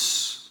of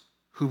us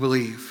who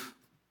believe.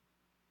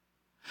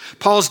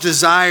 Paul's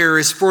desire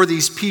is for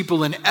these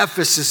people in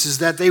Ephesus is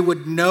that they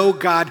would know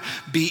God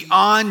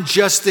beyond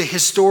just the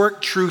historic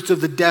truth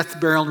of the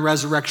death, burial, and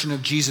resurrection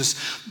of Jesus,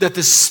 that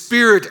the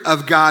Spirit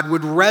of God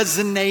would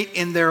resonate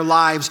in their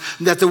lives,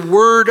 that the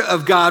Word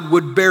of God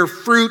would bear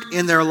fruit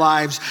in their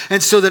lives,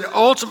 and so that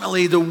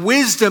ultimately the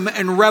wisdom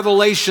and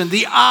revelation,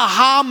 the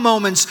aha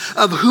moments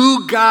of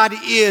who God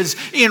is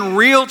in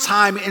real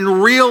time, in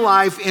real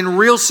life, in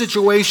real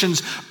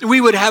situations, we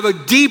would have a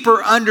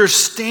deeper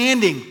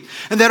understanding.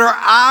 And that our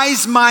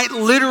eyes might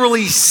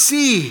literally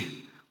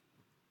see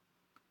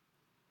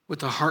what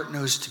the heart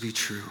knows to be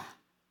true,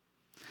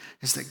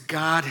 is that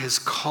God has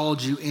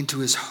called you into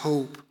his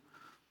hope.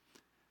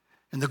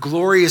 And the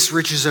glorious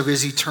riches of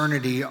his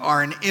eternity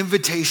are an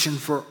invitation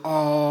for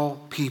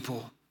all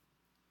people.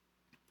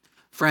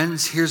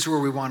 Friends, here's where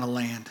we want to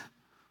land.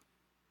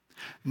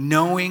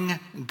 Knowing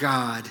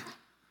God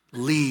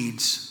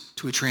leads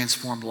to a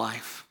transformed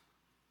life.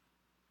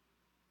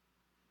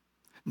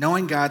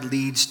 Knowing God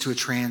leads to a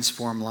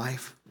transformed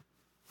life.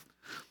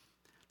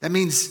 That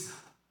means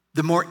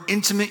the more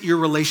intimate your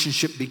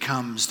relationship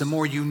becomes, the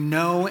more you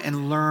know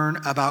and learn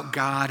about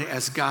God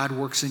as God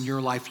works in your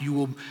life, you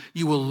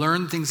will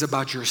learn things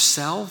about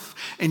yourself,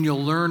 and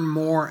you'll learn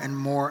more and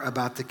more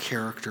about the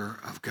character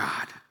of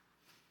God.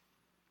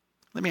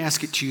 Let me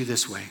ask it to you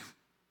this way.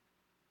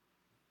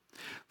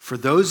 For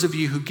those of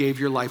you who gave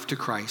your life to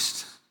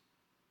Christ,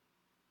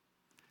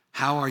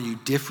 how are you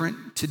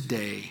different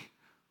today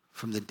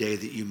from the day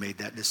that you made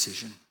that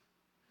decision?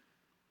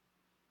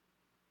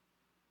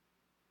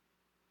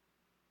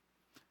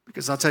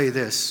 Because I'll tell you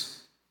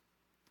this,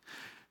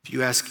 if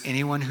you ask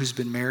anyone who's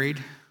been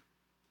married,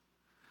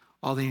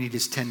 all they need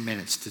is 10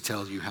 minutes to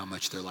tell you how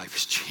much their life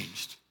has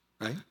changed,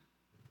 right?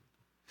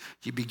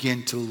 You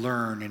begin to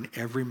learn in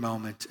every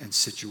moment and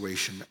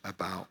situation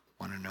about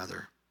one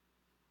another.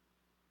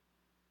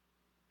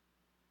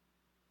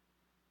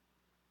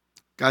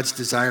 God's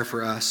desire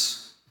for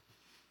us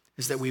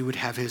is that we would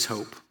have his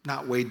hope,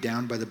 not weighed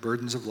down by the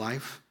burdens of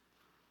life.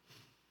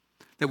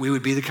 That we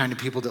would be the kind of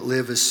people that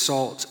live as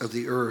salt of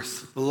the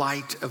earth,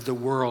 light of the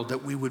world,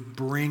 that we would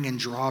bring and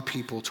draw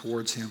people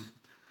towards him.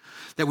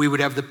 That we would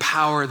have the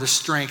power, the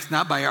strength,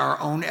 not by our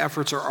own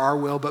efforts or our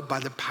will, but by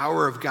the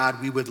power of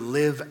God, we would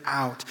live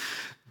out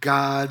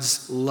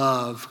God's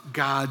love,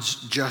 God's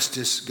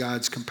justice,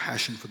 God's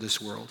compassion for this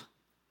world.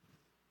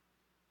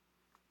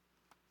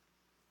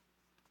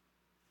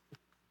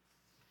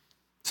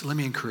 So let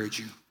me encourage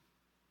you.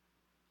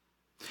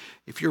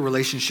 If your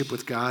relationship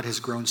with God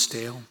has grown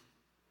stale,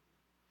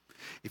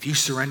 if you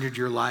surrendered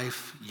your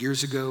life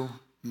years ago,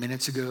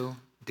 minutes ago,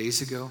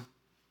 days ago,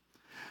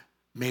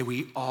 may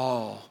we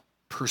all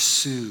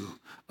pursue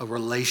a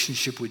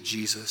relationship with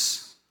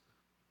Jesus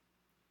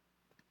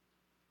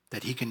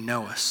that he can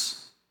know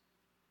us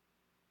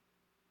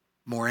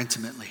more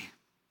intimately,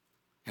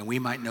 and we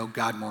might know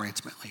God more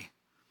intimately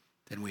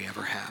than we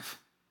ever have.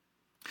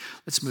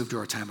 Let's move to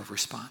our time of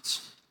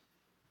response.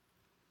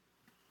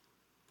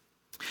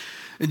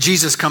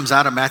 Jesus comes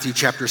out of Matthew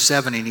chapter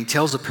 7, and he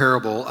tells a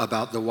parable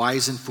about the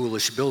wise and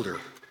foolish builder.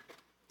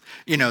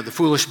 You know, the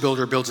foolish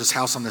builder builds his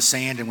house on the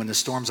sand, and when the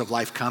storms of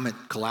life come, it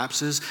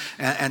collapses.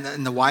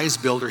 And the wise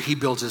builder, he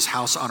builds his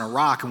house on a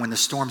rock, and when the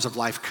storms of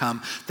life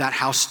come, that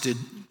house stood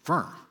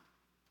firm.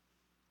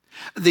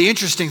 The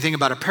interesting thing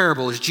about a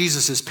parable is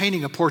Jesus is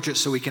painting a portrait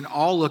so we can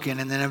all look in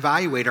and then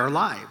evaluate our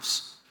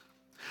lives.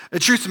 The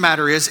truth of the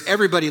matter is,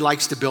 everybody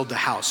likes to build a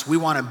house. We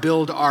want to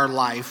build our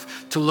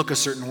life to look a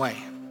certain way.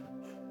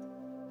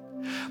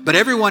 But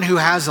everyone who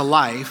has a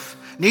life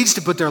needs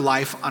to put their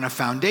life on a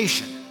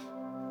foundation.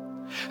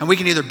 And we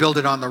can either build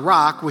it on the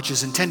rock, which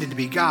is intended to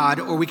be God,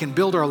 or we can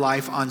build our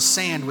life on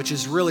sand, which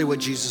is really what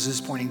Jesus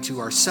is pointing to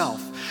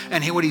ourselves.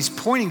 And what he's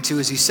pointing to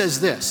is he says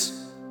this.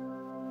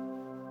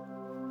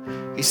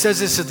 He says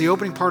this at the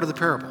opening part of the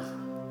parable.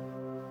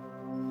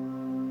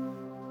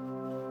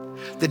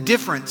 The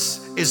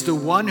difference is the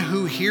one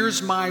who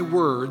hears my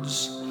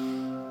words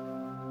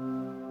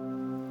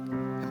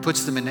and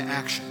puts them into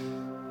action.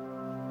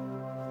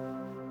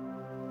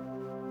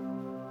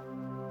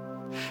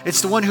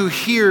 It's the one who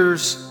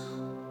hears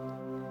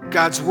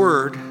God's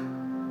word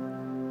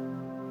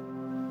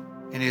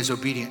and is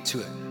obedient to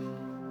it.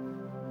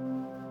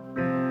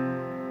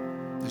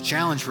 The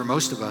challenge for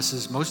most of us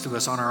is most of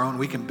us on our own,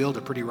 we can build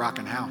a pretty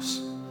rocking house.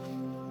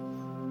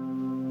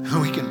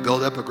 We can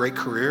build up a great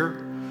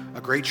career, a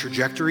great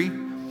trajectory.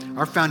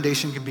 Our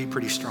foundation can be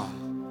pretty strong.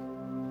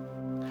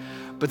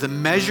 But the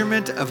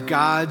measurement of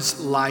God's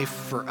life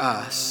for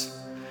us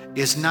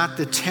is not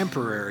the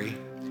temporary,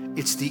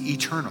 it's the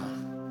eternal.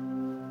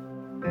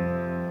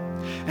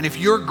 And if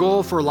your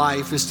goal for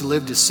life is to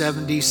live to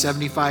 70,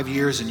 75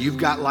 years and you've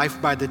got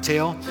life by the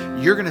tail,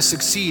 you're going to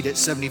succeed at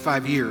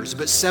 75 years.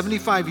 But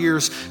 75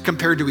 years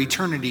compared to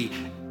eternity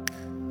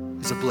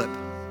is a blip.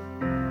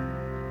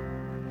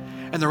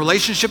 And the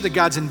relationship that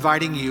God's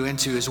inviting you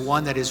into is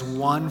one that is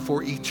one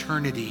for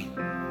eternity.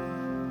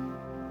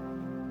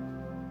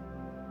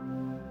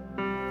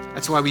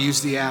 That's why we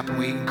use the app and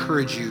we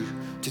encourage you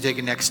to take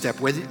a next step,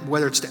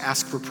 whether it's to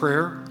ask for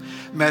prayer,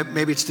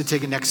 maybe it's to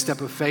take a next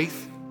step of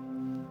faith.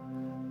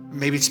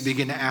 Maybe it's to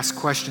begin to ask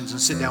questions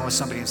and sit down with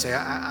somebody and say,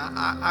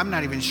 I'm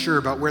not even sure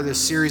about where this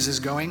series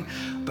is going,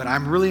 but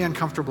I'm really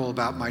uncomfortable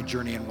about my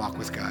journey and walk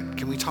with God.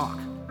 Can we talk?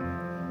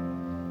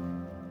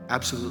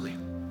 Absolutely.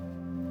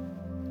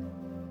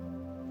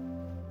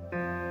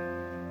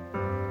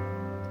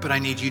 But I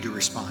need you to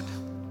respond.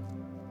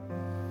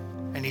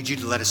 I need you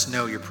to let us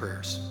know your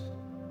prayers,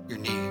 your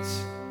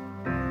needs.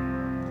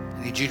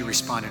 I need you to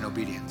respond in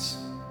obedience.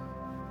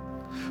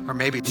 Or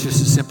maybe it's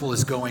just as simple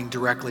as going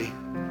directly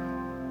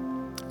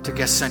to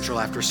Guest Central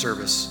after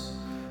service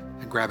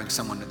and grabbing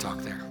someone to talk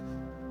there.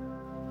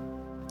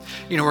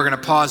 You know, we're going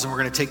to pause and we're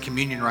going to take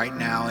communion right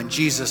now. And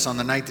Jesus, on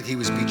the night that he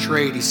was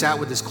betrayed, he sat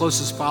with his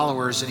closest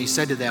followers and he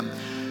said to them,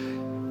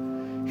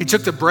 he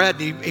took the bread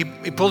and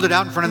he pulled it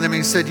out in front of them and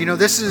he said, you know,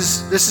 this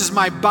is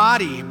my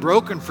body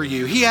broken for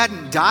you. He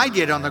hadn't died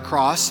yet on the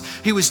cross.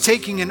 He was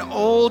taking an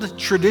old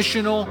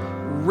traditional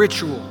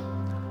ritual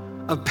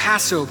of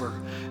Passover.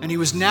 And he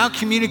was now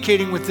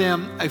communicating with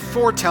them a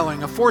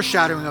foretelling, a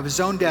foreshadowing of his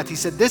own death. He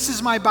said, this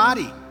is my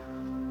body.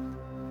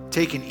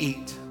 Take and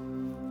eat.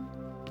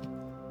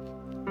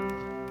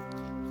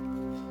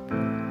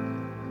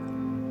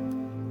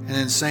 And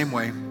in the same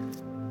way,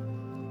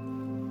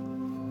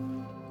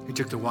 he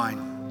took the wine.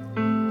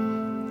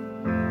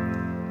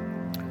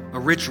 A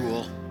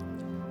ritual,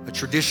 a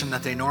tradition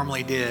that they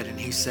normally did. And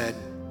he said,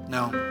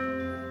 no,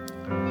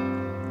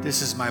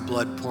 this is my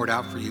blood poured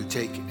out for you.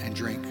 Take and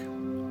drink.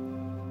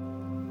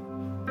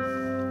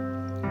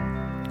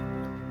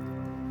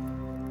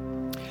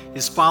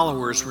 His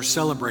followers were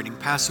celebrating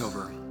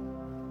Passover,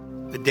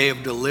 the day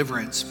of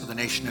deliverance for the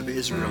nation of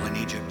Israel in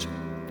Egypt.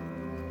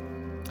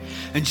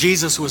 And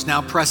Jesus was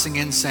now pressing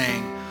in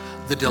saying,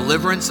 the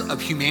deliverance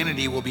of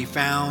humanity will be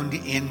found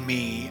in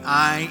me.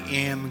 I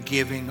am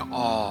giving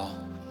all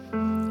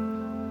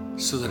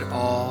so that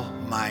all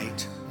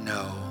might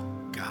know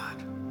God.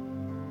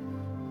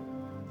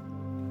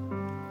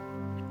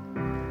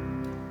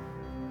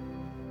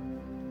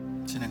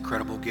 It's an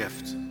incredible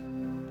gift.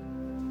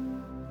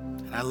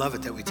 And I love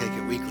it that we take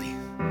it weekly,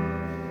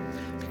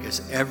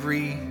 because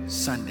every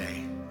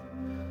Sunday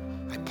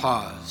I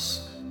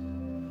pause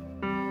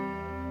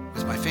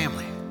with my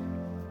family,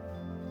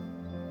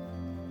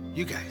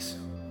 you guys,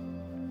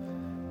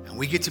 and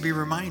we get to be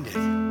reminded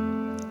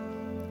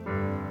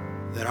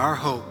that our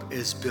hope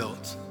is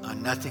built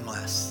on nothing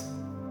less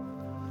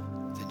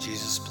than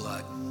Jesus'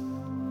 blood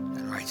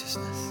and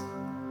righteousness.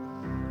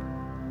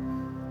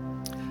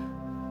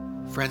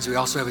 Friends, we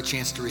also have a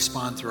chance to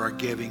respond through our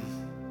giving.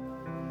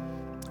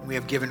 We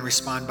have given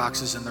respond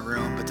boxes in the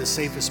room, but the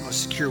safest,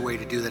 most secure way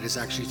to do that is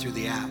actually through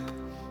the app.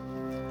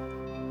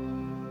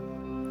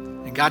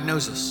 And God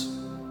knows us,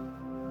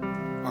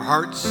 our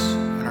hearts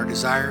and our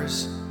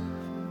desires.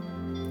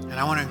 And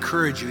I want to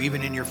encourage you,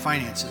 even in your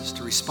finances,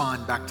 to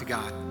respond back to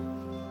God,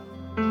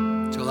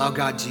 to allow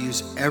God to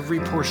use every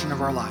portion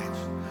of our life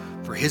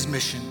for his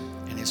mission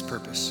and his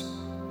purpose.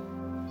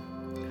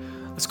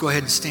 Let's go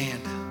ahead and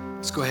stand.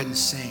 Let's go ahead and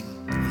sing.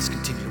 Let's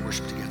continue to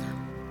worship together.